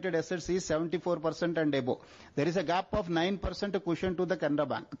 risk-weighted assets is 74% and above. There is a gap of 9% cushion to the Canara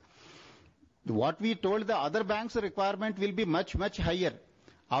Bank. What we told the other banks' requirement will be much, much higher.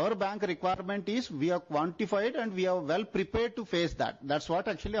 Our bank requirement is we are quantified and we are well prepared to face that. That's what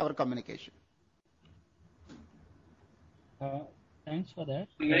actually our communication. Thanks for that.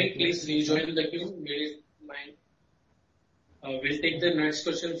 May please rejoin the queue. We'll take the next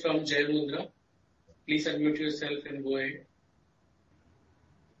question from Jay Mundra. Please unmute yourself and go ahead.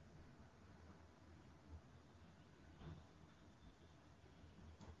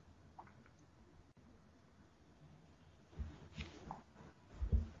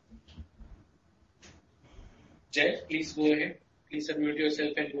 Jay, please go ahead. Please unmute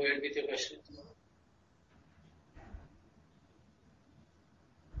yourself and go ahead with your question.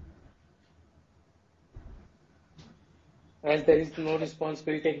 As there is no response,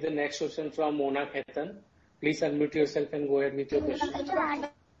 we'll take the next question from Mona Khetan. Please unmute yourself and go ahead with your question.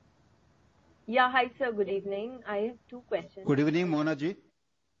 Yeah, hi sir, good evening. I have two questions. Good evening, Mona ji.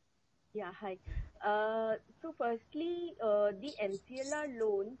 Yeah, hi. So firstly, the MCLR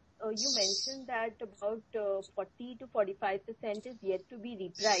loans, you mentioned that about 40 to 45% is yet to be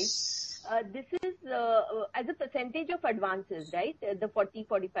repriced. This is as a percentage of advances, right? The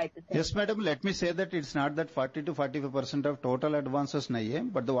 40-45%. Yes, madam. Let me say that it's not that 40 to 45% of total advances nahi hai,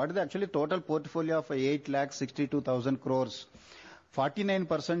 but what is actually total portfolio of 8,62,000 crores?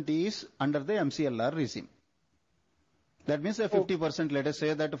 49% is under the MCLR regime. That means a 50%, let us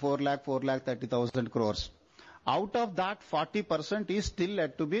say that 4,30,000 crores. Out of that, 40% is still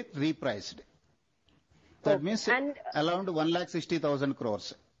yet to be repriced. That means around 1,60,000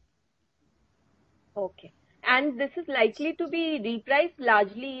 crores. Okay. And this is likely to be repriced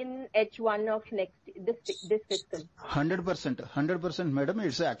largely in H1 of this fiscal. 100%, madam.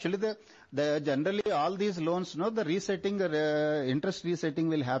 It's actually the generally all these loans, the resetting, interest resetting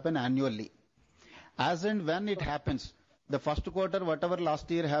will happen annually. As and when it happens, the first quarter, whatever last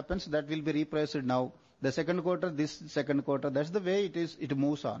year happens, that will be repriced now. The second quarter, that's the way it is, it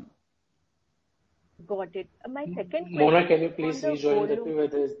moves on. Got it. My second question. Mona, can you please rejoin the queue where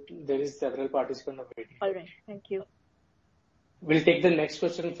there is several participants waiting? All right, thank you. We'll take the next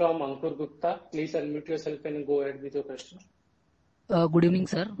question from Ankur Gupta. Please unmute yourself and go ahead with your question. Good evening,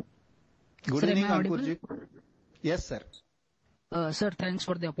 sir. Good evening, Ankur ji. Yes, sir. Sir, thanks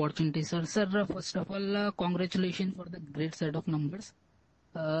for the opportunity, sir. Sir, first of all, congratulations for the great set of numbers.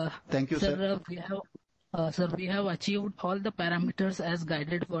 Thank you, sir. We have achieved all the parameters as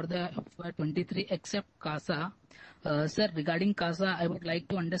guided for the FY23 except CASA. Sir, regarding CASA, I would like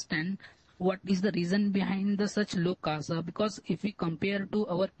to understand what is the reason behind the such low CASA, because if we compare to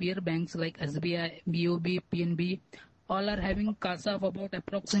our peer banks like SBI, BOB, PNB, all are having CASA of about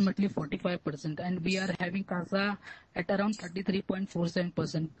approximately 45% and we are having CASA at around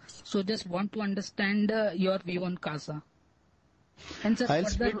 33.47%. So just want to understand your view on CASA. And sir, I'll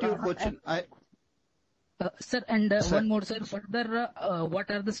split your question. Sir, and one more, sir. Further,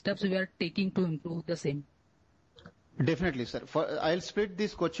 what are the steps we are taking to improve the same? Definitely, sir. I'll split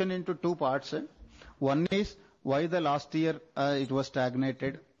this question into two parts. One is why the last year it was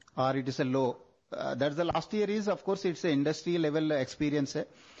stagnated or it is a low. That's the last year is, of course, it's an industry level experience.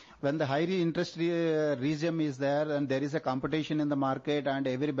 When the high interest regime is there and there is a competition in the market and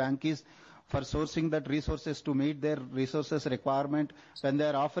every bank is for sourcing that resources to meet their resources requirement, when they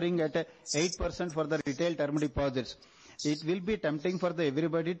are offering at 8% for the retail term deposits, it will be tempting for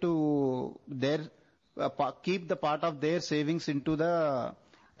everybody to keep the part of their savings into the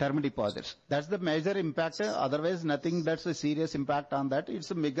term deposits. That's the major impact. Otherwise, nothing that's a serious impact on that.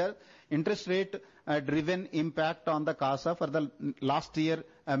 It's a bigger interest rate driven impact on the CASA for the last year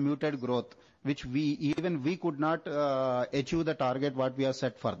muted growth, which we could not achieve the target what we have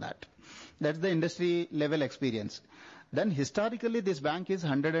set for that. That's the industry level experience. Then historically, this bank is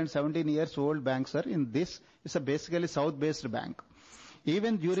 117 years old bank, sir. In this, it's a basically south-based bank.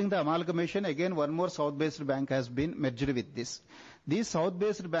 Even during the amalgamation, again, one more south-based bank has been merged with this. These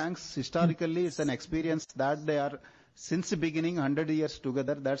south-based banks, historically, it's an experience that they are, since the beginning, 100 years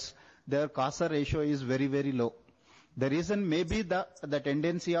together, that's their CASA ratio is very, very low. The reason may be the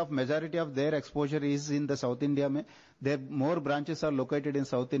tendency of majority of their exposure is in the South India. Their more branches are located in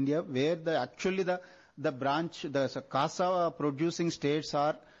South India, where the branch, the CASA producing states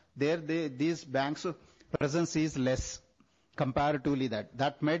are there. These banks' presence is less comparatively.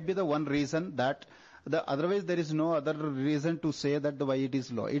 That might be the one reason that. Otherwise, there is no other reason to say that why it is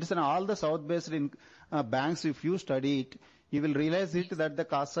low. It is in all the south-based banks. If you study it, you will realize that the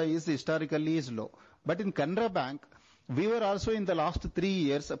CASA is historically is low. But in Canara Bank, we were also in the last 3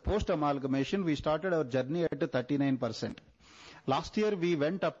 years post amalgamation. We started our journey at 39%. Last year we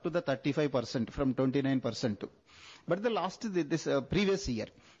went up to the 35% from 29%. But the previous year.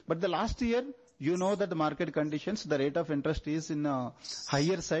 But the last year you know that the market conditions, the rate of interest is in a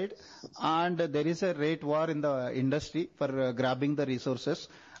higher side, and there is a rate war in the industry for grabbing the resources.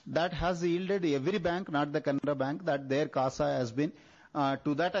 That has yielded every bank, not the Canara Bank, that their CASA has been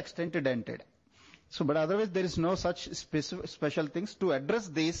to that extent dented. So, but otherwise there is no such special things. To address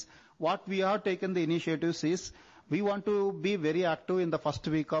this, what we have taken the initiatives is, we want to be very active in the first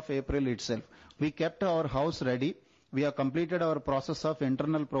week of April itself. We kept our house ready. We have completed our process of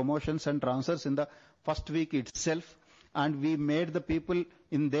internal promotions and transfers in the first week itself, and we made the people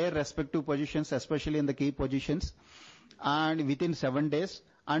in their respective positions, especially in the key positions, and within 7 days,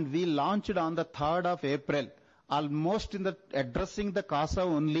 and we launched on the 3rd of April, almost in the addressing the CASA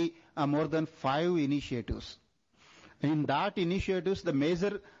only, more than 5 initiatives. In that initiatives, the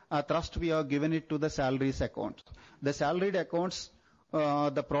major thrust we have given it to the salaries account. The salaried accounts,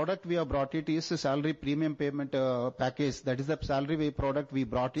 the product we have brought it is a salary premium payment package. That is the salary product we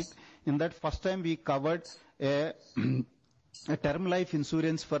brought it. In that first time we covered a term life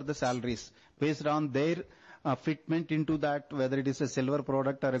insurance for the salaries based on their fitment into that, whether it is a silver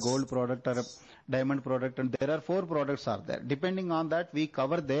product or a gold product or a diamond product, and there are 4 products are there. Depending on that, we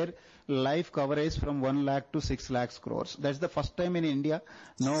cover their life coverage from 1 lakh to 6 lakhs crores. That's the first time in India.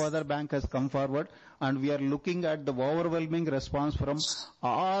 No other bank has come forward, and we are looking at the overwhelming response from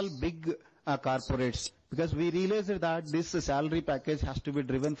all big corporates, because we realized that this salary package has to be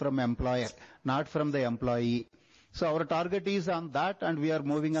driven from employer, not from the employee. So our target is on that, and we are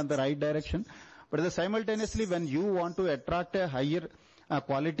moving on the right direction. But simultaneously, when you want to attract a higher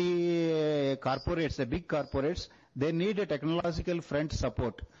quality corporates, the big corporates, they need a technological front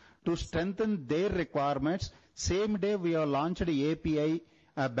support to strengthen their requirements. Same day we have launched API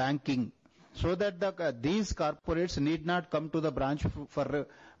banking, so that these corporates need not come to the branch for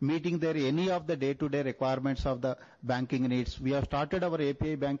meeting their any of the day-to-day requirements of the banking needs. We have started our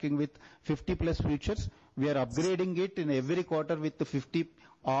API banking with 50 plus features. We are upgrading it in every quarter with the 50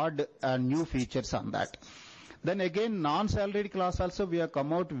 odd new features on that. Then again, non-salaried class also we have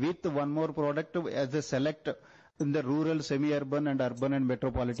come out with one more product as a select in the rural, semi-urban and urban and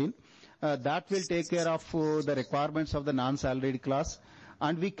metropolitan. That will take care of the requirements of the non-salaried class.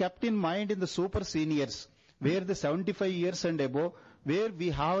 And we kept in mind in the super seniors, where the 75 years and above, where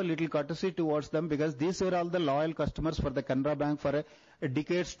we have a little courtesy towards them, because these are all the loyal customers for the Canara Bank for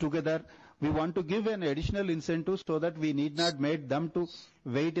decades together. We want to give an additional incentive so that we need not make them to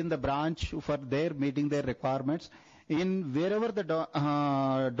wait in the branch for their meeting their requirements. In wherever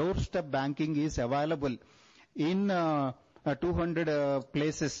the doorstep banking is available, in 200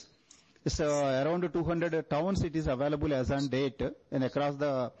 places, so around 200 towns it is available as on date, and across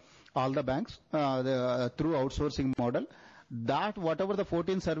all the banks through outsourcing model. That whatever the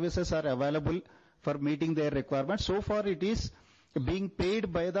 14 services are available for meeting their requirements, so far it is being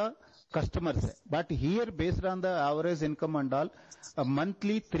paid by the customers. But here, based on the average income and all,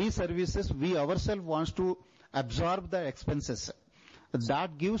 monthly 3 services, we ourselves wants to absorb the expenses.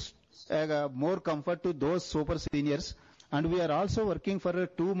 That gives more comfort to those super seniors. And we are also working for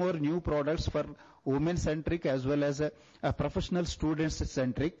 2 more new products for women-centric as well as professional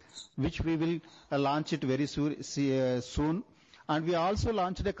students-centric, which we will launch it very soon. And we also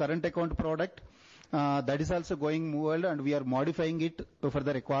launched a current account product. That is also going well, and we are modifying it for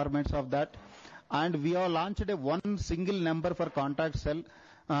the requirements of that. And we have launched a one single number for contact cell,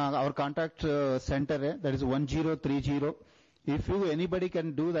 our contact center, that is 1030. If anybody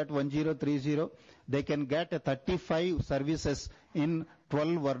can do that 1030, they can get 35 services in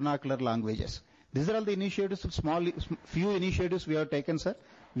 12 vernacular languages. These are all the initiatives, few initiatives we have taken, sir.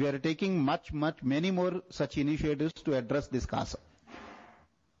 We are taking many more such initiatives to address this CASA.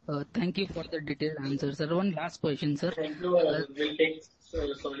 Thank you for the detailed answer, sir. One last question, sir. Thank you. We'll take,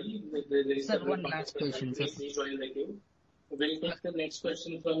 sorry, there is sir, one last question, sir. Please join the queue. We'll take the next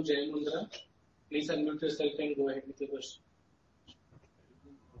question from Jay Mundra. Please unmute yourself and go ahead with the question.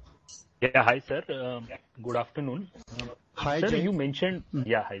 Yeah, hi, sir. Good afternoon. Hi, sir, Jay. you mentioned,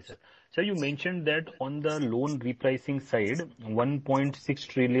 yeah, hi, sir. Sir, you mentioned that on the loan repricing side, 1.6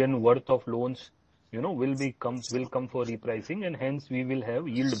 trillion worth of loans, will come for repricing, and hence we will have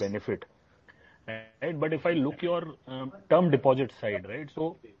yield benefit. Right? But if I look your term deposit side, right?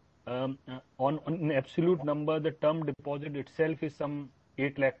 So on an absolute number, the term deposit itself is some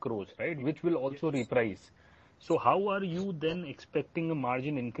 8 lakh crores, right? Which will also reprice. So how are you then expecting a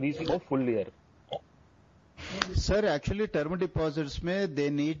margin increase for full year? Sir, actually term deposits they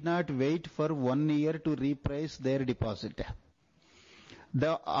need not wait for 1 year to reprice their deposit.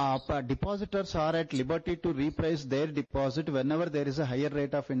 The depositors are at liberty to reprice their deposit whenever there is a higher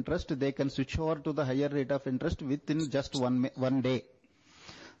rate of interest. They can switch over to the higher rate of interest within just one day.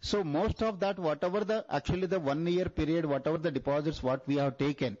 So most of that, whatever actually the 1 year period, whatever the deposits what we have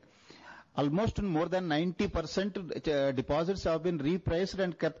taken, almost more than 90% deposits have been repriced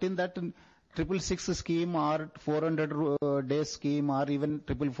and kept in that 666 scheme or 400 days scheme or even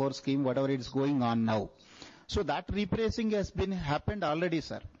 444 scheme, whatever it is going on now. So that repricing has been happened already,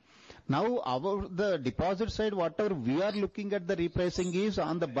 sir. Now the deposit side, whatever we are looking at the repricing is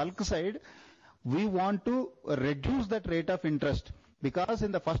on the bulk side, we want to reduce that rate of interest because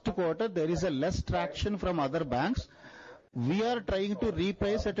in the first quarter there is a less traction from other banks. We are trying to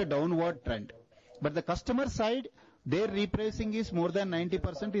reprice at a downward trend. But the customer side, their repricing is more than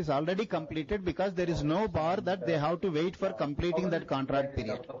 90% is already completed because there is no bar that they have to wait for completing that contract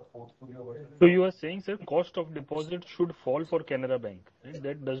period. So you are saying, sir, cost of deposit should fall for Canara Bank. Right?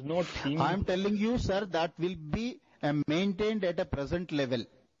 That does not seem... I am telling you, sir, that will be maintained at a present level.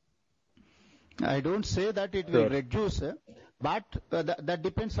 I don't say that it will reduce, but that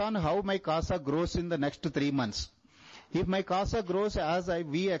depends on how my CASA grows in the next 3 months. If my CASA grows as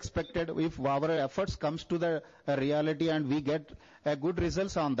we expected, if our efforts comes to the reality and we get good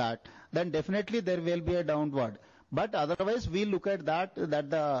results on that, then definitely there will be a downward. But otherwise, we look at that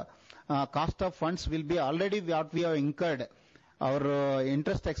the cost of funds will be already what we have incurred, our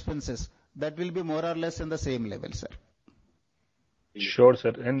interest expenses, that will be more or less in the same level, sir. Sure,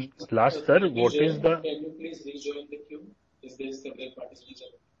 sir. And last, sir, what is the... Can you please rejoin the queue? Is there several participants?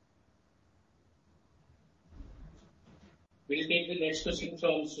 We'll take the next question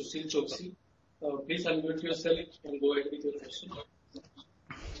from Sushil Choksi. Please unmute yourself and go ahead with your question.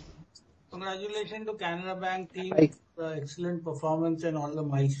 Congratulations to Canara Bank team for excellent performance and all the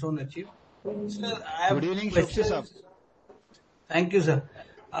milestone achieved. Sir, I have good evening, questions. Choksi, sir. Thank you, sir.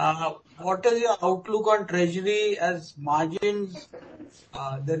 What is your outlook on treasury as margins?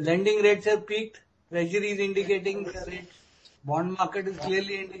 The lending rates have peaked. Treasury is indicating the rate. Bond market is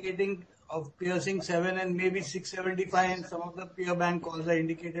clearly indicating of piercing 7 and maybe 675, and some of the peer bank calls are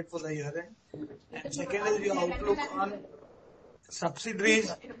indicated for the year end. And second is your outlook on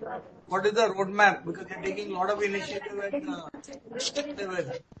subsidiaries. What is the roadmap? Because you're taking a lot of initiative at the state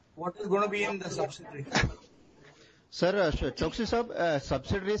level. What is going to be in the subsidiaries? Sir, Choksi sir,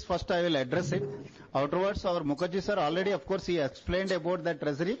 subsidiaries first I will address it. Afterwards, our Mukherjee sir already, of course, he explained about the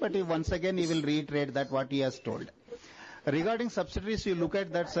treasury, but once again he will reiterate that what he has told. Regarding subsidiaries, you look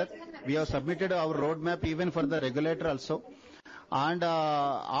at that, sir. We have submitted our roadmap even for the regulator also. And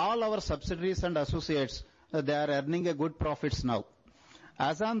all our subsidiaries and associates, they are earning a good profits now.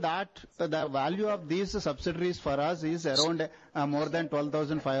 As on that, the value of these subsidiaries for us is around more than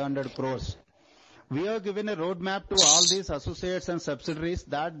 12,500 crores. We have given a roadmap to all these associates and subsidiaries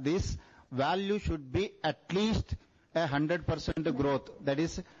that this value should be at least 100% growth. That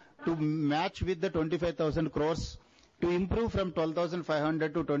is to match with the 25,000 crores. To improve from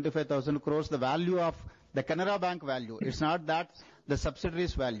 12,500 to 25,000 crores, the value of the Canara Bank value. It's not that the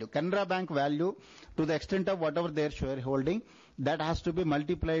subsidiaries value. Canara Bank value, to the extent of whatever their shareholding, that has to be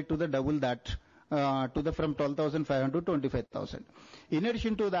multiplied to the double that, from 12,500 to 25,000. In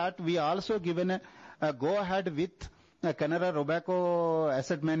addition to that, we also given a go-ahead with Canara Robeco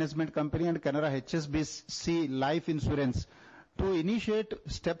Asset Management Company and Canara HSBC Life Insurance to initiate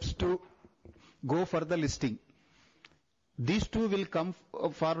steps to go for the listing. These two will come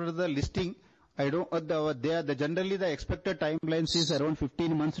for the listing. Generally the expected timelines is around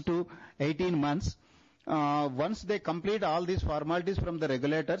 15 months to 18 months. Once they complete all these formalities from the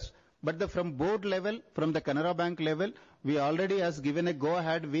regulators, but from board level, from the Canara Bank level, we already has given a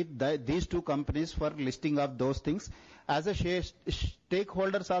go-ahead with these two companies for listing of those things. As a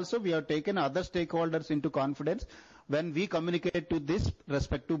stakeholders also, we have taken other stakeholders into confidence when we communicate to this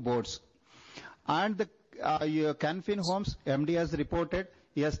respective boards. And the Canfin Homes, MD has reported,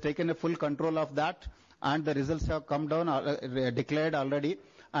 he has taken a full control of that, and the results have come down, declared already,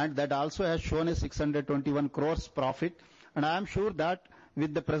 and that also has shown a 621 crores profit. And I am sure that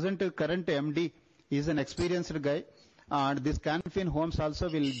with the current MD, he is an experienced guy, and this Canfin Homes also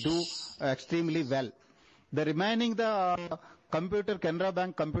will do extremely well. The remaining, the Canara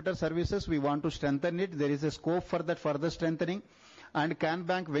Bank computer services, we want to strengthen it. There is a scope for that further strengthening. And Can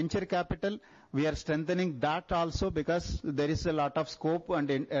Bank Venture Capital, we are strengthening that also because there is a lot of scope and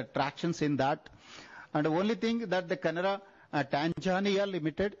attractions in that. And the only thing that the Canara Tanzania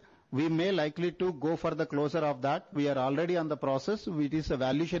Limited, we may likely to go for the closure of that. We are already on the process. A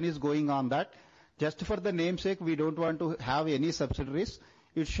valuation is going on that. Just for the namesake, we don't want to have any subsidiaries.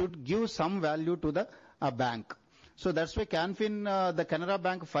 It should give some value to the bank. So that's why Canfin, the Canara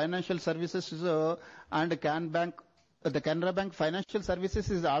Bank Financial Services and the Canara Bank Financial Services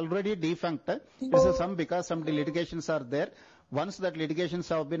is already defunct. Because some litigations are there. once that litigations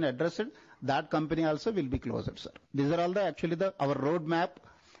have been addressed, that company also will be closed, sir. These are all our roadmap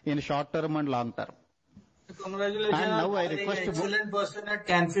in short term and long term. Congratulations. And now I on being request an excellent person at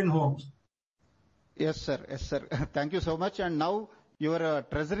Canfin Homes. Yes, sir. Yes, sir. Thank you so much. And now your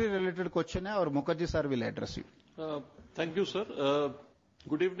treasury related question or Mukherjee sir will address you. Thank you, sir.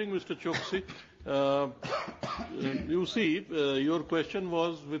 Good evening, Mr. Choksi. You see, your question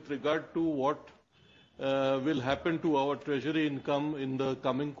was with regard to what will happen to our treasury income in the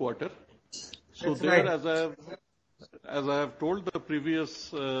coming quarter. So That's there, right. as I have told the previous,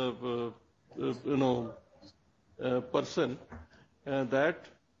 person, that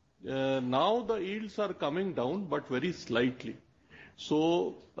now the yields are coming down, but very slightly.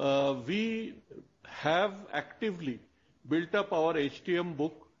 So we have actively built up our HTM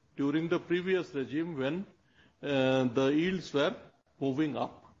book during the previous regime when the yields were moving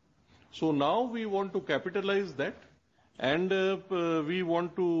up. So now we want to capitalize that, and we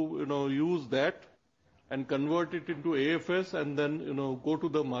want to use that and convert it into AFS, and then go to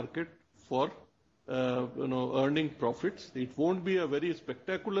the market for earning profits. It won't be a very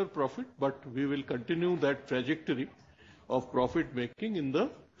spectacular profit, but we will continue that trajectory of profit making in the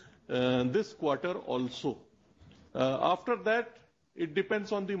this quarter also. After that, it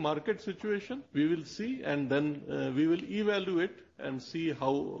depends on the market situation. We will see, and then we will evaluate and see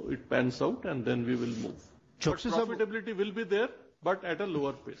how it pans out, and then we will move. But profitability will be there, but at a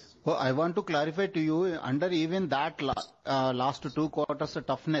lower pace. Oh, I want to clarify to you, under even that last 2 quarters of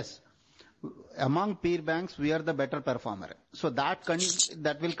toughness, among peer banks, we are the better performer. So that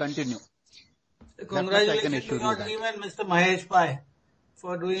will continue. Congratulations to your team and Mr. Mahesh Pai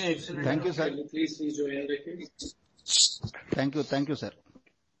for doing excellent. Thank you, sir. Can you please rejoin the queue? Thank you, sir.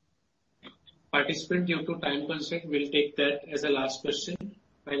 Participant, due to time constraint, we'll take that as a last question.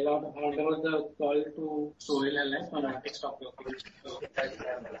 I'll now hand over the call to Sohail Alai for our next topic.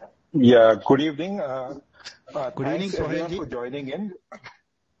 Yeah, good evening. Good evening, thanks everyone Sohail for joining in.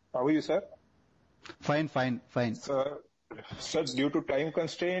 How are you, sir? Fine. Sir, due to time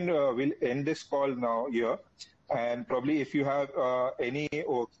constraint, we'll end this call now here. And probably if you have any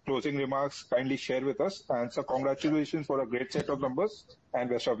closing remarks, kindly share with us. And so congratulations for a great set of numbers and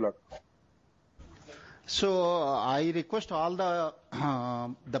best of luck. So I request all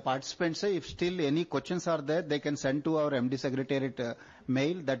the participants, if still any questions are there, they can send to our MD Secretariat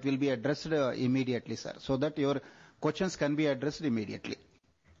mail that will be addressed immediately, sir, so that your questions can be addressed immediately.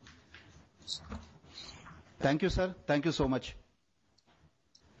 Thank you, sir. Thank you so much.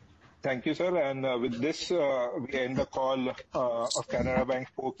 Thank you, sir. And with this, we end the call of Canara Bank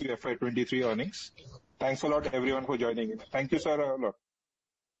 4Q FY23 earnings. Thanks a lot, everyone, for joining in. Thank you, sir. A lot.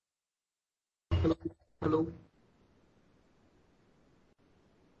 Hello.